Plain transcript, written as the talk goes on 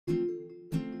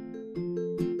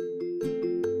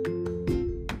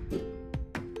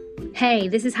Hey,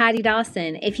 this is Heidi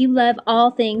Dawson. If you love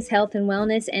all things health and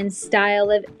wellness and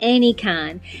style of any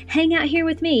kind, hang out here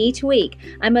with me each week.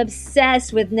 I'm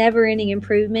obsessed with never-ending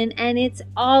improvement, and it's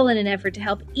all in an effort to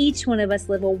help each one of us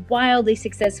live a wildly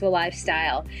successful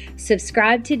lifestyle.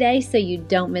 Subscribe today so you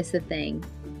don't miss a thing.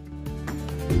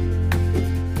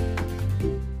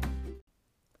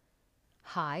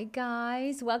 Hi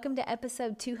guys, welcome to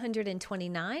episode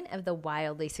 229 of the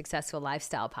Wildly Successful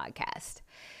Lifestyle Podcast.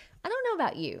 I don't know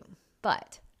about you,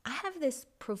 but I have this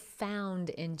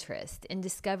profound interest in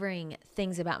discovering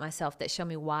things about myself that show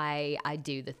me why I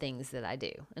do the things that I do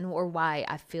or why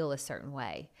I feel a certain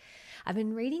way. I've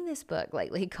been reading this book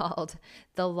lately called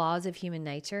The Laws of Human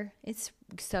Nature. It's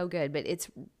so good, but it's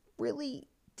really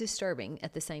disturbing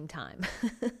at the same time.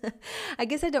 I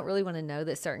guess I don't really want to know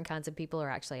that certain kinds of people are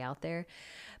actually out there.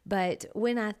 But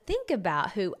when I think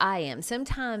about who I am,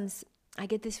 sometimes I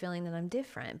get this feeling that I'm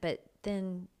different, but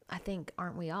then I think,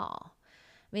 aren't we all?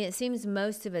 I mean, it seems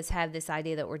most of us have this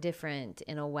idea that we're different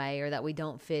in a way or that we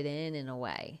don't fit in a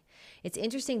way. It's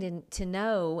interesting to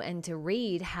know and to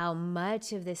read how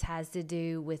much of this has to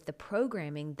do with the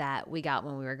programming that we got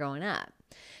when we were growing up.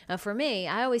 Now, for me,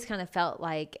 I always kind of felt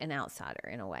like an outsider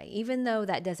in a way. Even though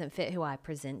that doesn't fit who I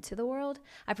present to the world,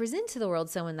 I present to the world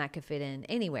someone that could fit in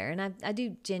anywhere, and I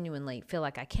do genuinely feel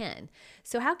like I can.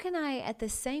 So how can I, at the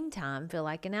same time, feel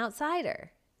like an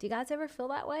outsider? Do you guys ever feel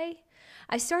that way?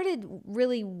 I started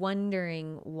really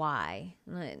wondering why.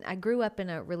 I grew up in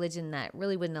a religion that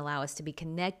really wouldn't allow us to be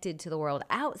connected to the world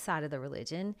outside of the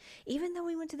religion, even though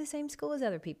we went to the same school as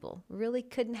other people. We really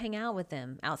couldn't hang out with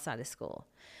them outside of school.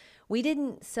 We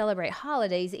didn't celebrate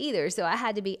holidays either, so I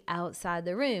had to be outside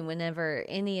the room whenever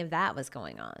any of that was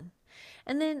going on.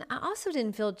 And then I also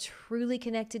didn't feel truly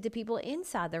connected to people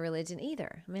inside the religion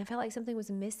either. I mean, I felt like something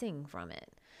was missing from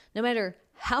it. No matter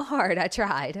how hard I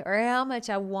tried or how much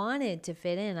I wanted to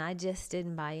fit in, I just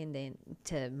didn't buy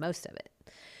into most of it.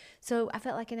 So I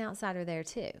felt like an outsider there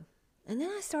too. And then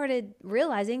I started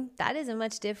realizing that isn't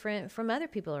much different from other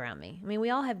people around me. I mean, we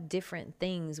all have different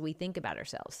things we think about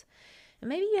ourselves. And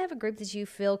maybe you have a group that you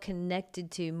feel connected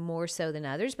to more so than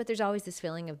others, but there's always this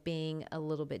feeling of being a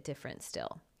little bit different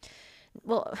still.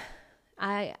 Well,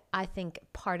 I think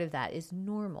part of that is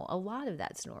normal. A lot of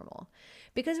that's normal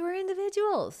because we're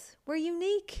individuals. We're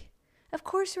unique. Of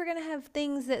course, we're going to have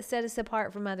things that set us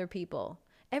apart from other people.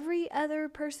 Every other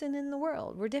person in the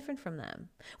world, we're different from them.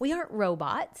 We aren't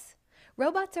robots.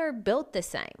 Robots are built the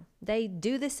same. They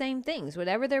do the same things.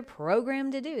 Whatever they're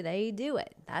programmed to do, they do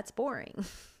it. That's boring.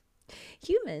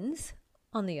 Humans,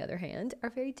 on the other hand, are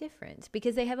very different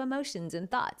because they have emotions and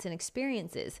thoughts and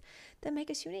experiences that make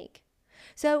us unique.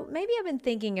 So maybe I've been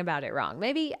thinking about it wrong.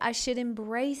 Maybe I should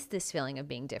embrace this feeling of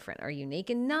being different or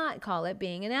unique and not call it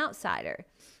being an outsider.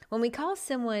 When we call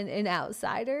someone an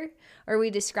outsider or we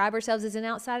describe ourselves as an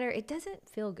outsider, it doesn't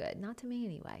feel good. Not to me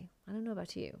anyway. I don't know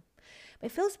about you.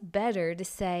 But it feels better to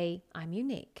say, I'm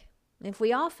unique. If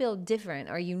we all feel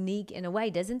different or unique in a way,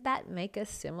 doesn't that make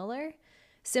us similar?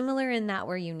 Similar in that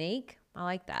we're unique? I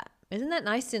like that. Isn't that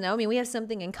nice to know? I mean, we have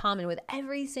something in common with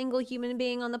every single human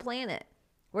being on the planet.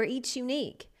 We're each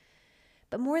unique.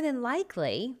 But more than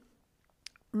likely,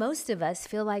 most of us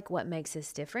feel like what makes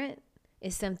us different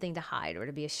is something to hide or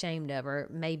to be ashamed of, or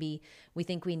maybe we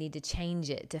think we need to change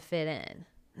it to fit in.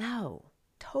 No,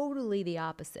 totally the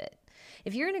opposite.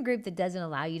 If you're in a group that doesn't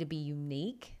allow you to be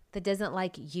unique, that doesn't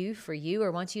like you for you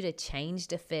or wants you to change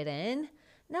to fit in,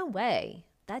 no way.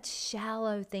 That's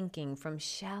shallow thinking from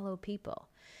shallow people.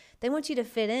 They want you to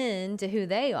fit in to who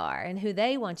they are and who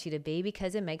they want you to be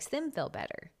because it makes them feel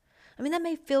better. I mean, that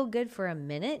may feel good for a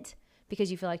minute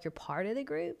because you feel like you're part of the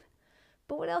group,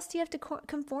 but what else do you have to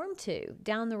conform to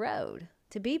down the road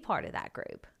to be part of that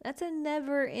group? That's a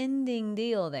never-ending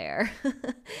deal there.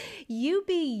 You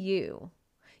be you.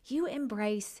 You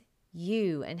embrace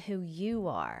you and who you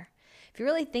are. If you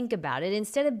really think about it,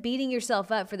 instead of beating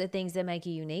yourself up for the things that make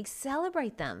you unique,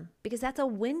 celebrate them because that's a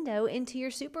window into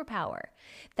your superpower.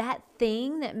 That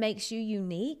thing that makes you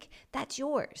unique, that's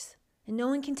yours. And no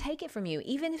one can take it from you,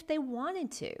 even if they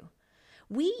wanted to.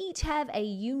 We each have a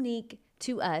unique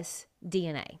to us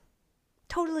DNA.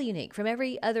 Totally unique from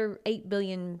every other 8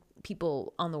 billion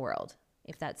people on the world,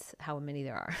 if that's how many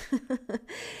there are.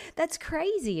 That's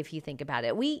crazy if you think about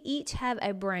it. We each have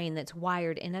a brain that's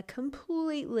wired in a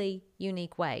completely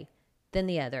unique way than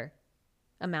the other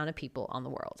amount of people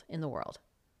in the world.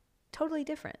 Totally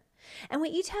different. And we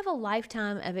each have a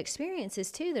lifetime of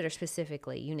experiences too that are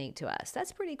specifically unique to us.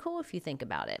 That's pretty cool if you think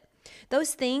about it.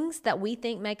 Those things that we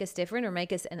think make us different or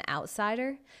make us an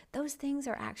outsider, those things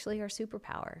are actually our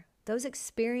superpower. Those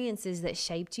experiences that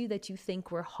shaped you, that you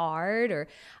think were hard or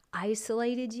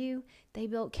isolated you, they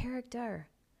built character.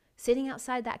 Sitting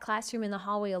outside that classroom in the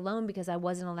hallway alone because I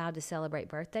wasn't allowed to celebrate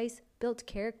birthdays built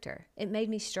character. It made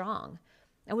me strong.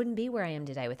 I wouldn't be where I am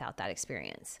today without that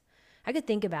experience. I could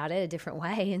think about it a different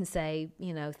way and say,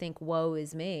 think woe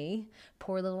is me,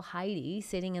 poor little Heidi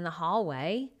sitting in the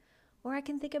hallway. Or I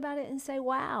can think about it and say,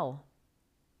 wow,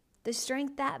 the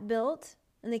strength that built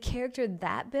and the character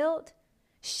that built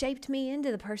shaped me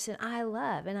into the person I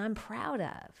love and I'm proud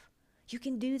of. You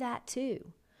can do that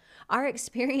too. Our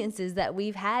experiences that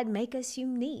we've had make us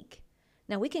unique.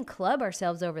 Now, we can club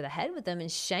ourselves over the head with them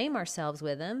and shame ourselves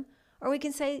with them, or we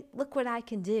can say, look what I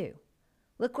can do.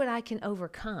 Look what I can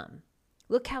overcome.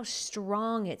 Look how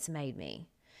strong it's made me.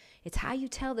 It's how you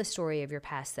tell the story of your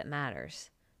past that matters.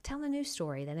 Tell a new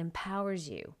story that empowers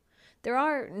you. There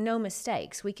are no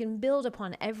mistakes. We can build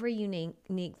upon every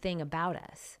unique thing about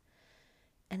us.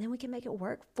 And then we can make it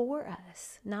work for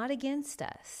us, not against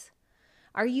us.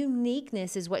 Our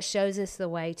uniqueness is what shows us the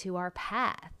way to our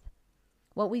path.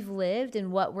 What we've lived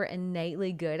and what we're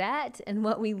innately good at and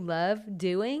what we love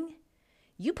doing.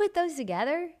 You put those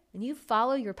together and you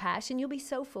follow your passion, you'll be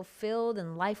so fulfilled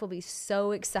and life will be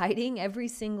so exciting every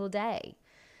single day.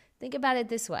 Think about it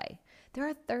this way. There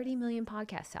are 30 million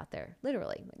podcasts out there,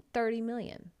 literally 30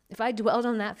 million. If I dwelled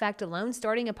on that fact alone,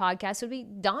 starting a podcast would be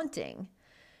daunting.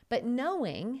 But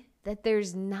knowing that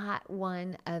there's not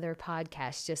one other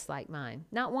podcast just like mine,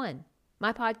 not one.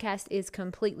 My podcast is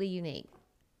completely unique.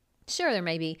 Sure, there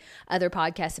may be other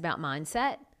podcasts about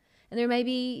mindset, and there may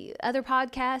be other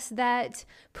podcasts that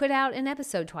put out an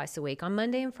episode twice a week on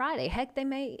Monday and Friday. Heck, they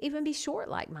may even be short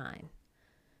like mine.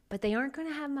 But they aren't going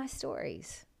to have my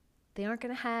stories. They aren't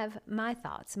going to have my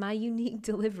thoughts, my unique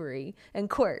delivery and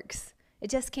quirks. It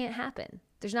just can't happen.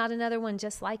 There's not another one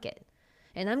just like it.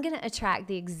 And I'm going to attract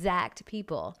the exact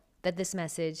people that this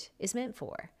message is meant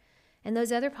for. And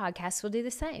those other podcasts will do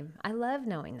the same. I love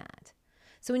knowing that.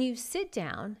 So when you sit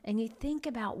down and you think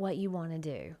about what you want to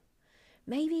do,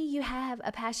 maybe you have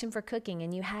a passion for cooking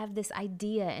and you have this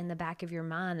idea in the back of your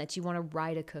mind that you want to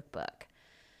write a cookbook.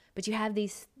 But you have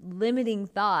these limiting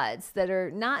thoughts that are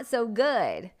not so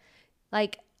good.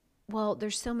 Like, well,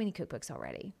 there's so many cookbooks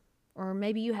already. Or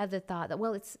maybe you have the thought that,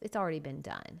 well, it's already been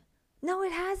done. No,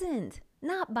 it hasn't.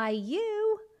 Not by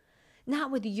you.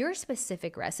 Not with your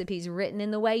specific recipes written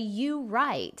in the way you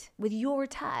write, with your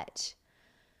touch.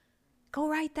 Go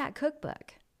write that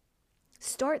cookbook.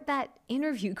 Start that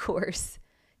interview course.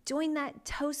 Join that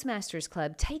Toastmasters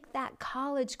club. Take that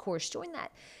college course. Join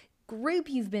that group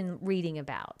you've been reading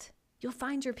about. You'll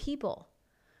find your people.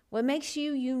 What makes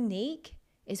you unique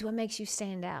is what makes you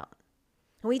stand out.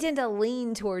 We tend to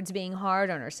lean towards being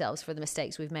hard on ourselves for the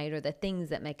mistakes we've made or the things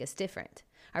that make us different.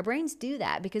 Our brains do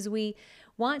that because we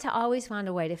want to always find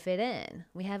a way to fit in.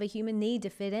 We have a human need to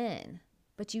fit in,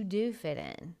 but you do fit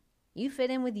in. You fit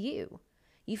in with you.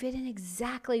 You fit in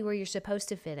exactly where you're supposed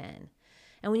to fit in.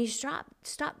 And when you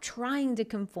stop trying to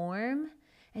conform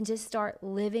and just start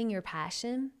living your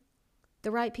passion,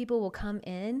 the right people will come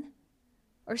in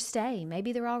or stay.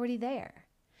 Maybe they're already there.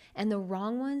 And the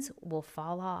wrong ones will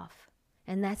fall off.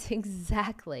 And that's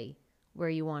exactly where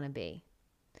you want to be.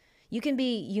 You can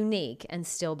be unique and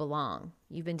still belong.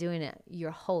 You've been doing it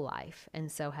your whole life,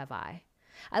 and so have I.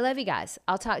 I love you guys.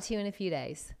 I'll talk to you in a few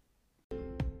days.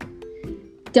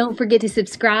 Don't forget to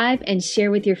subscribe and share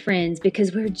with your friends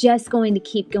because we're just going to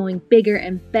keep going bigger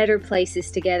and better places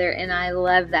together, and I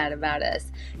love that about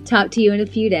us. Talk to you in a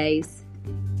few days.